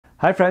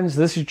Hi friends,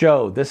 this is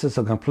Joe. This is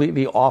a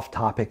completely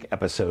off-topic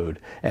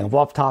episode. And if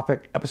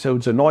off-topic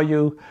episodes annoy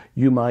you,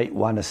 you might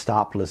want to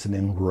stop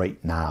listening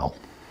right now.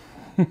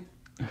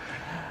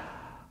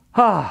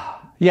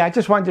 Yeah, I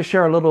just wanted to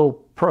share a little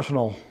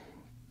personal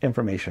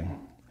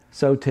information.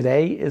 So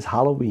today is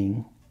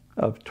Halloween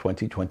of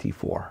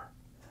 2024.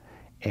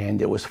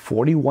 And it was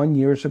 41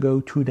 years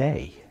ago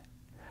today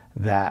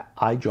that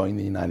I joined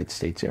the United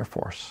States Air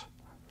Force.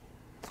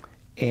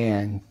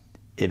 And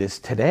it is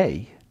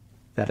today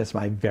that is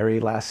my very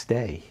last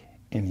day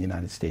in the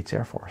United States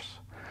Air Force.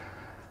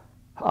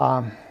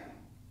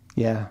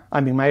 Yeah,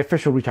 I mean, my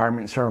official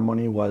retirement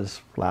ceremony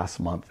was last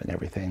month and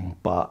everything,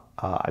 but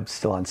I'm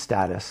still on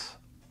status.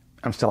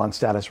 I'm still on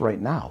status right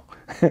now.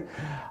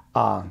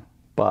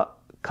 But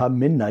come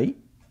midnight,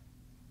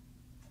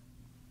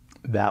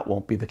 that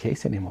won't be the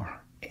case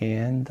anymore.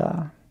 And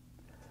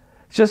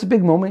it's just a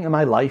big moment in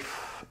my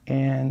life,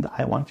 and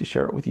I want to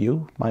share it with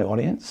you, my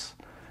audience.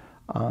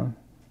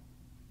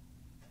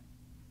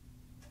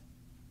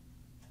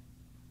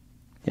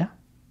 Yeah,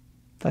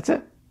 that's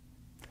it.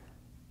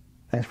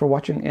 Thanks for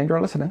watching and or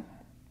listening.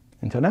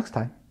 Until next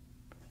time,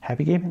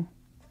 happy gaming,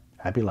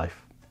 happy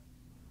life.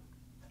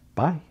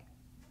 Bye.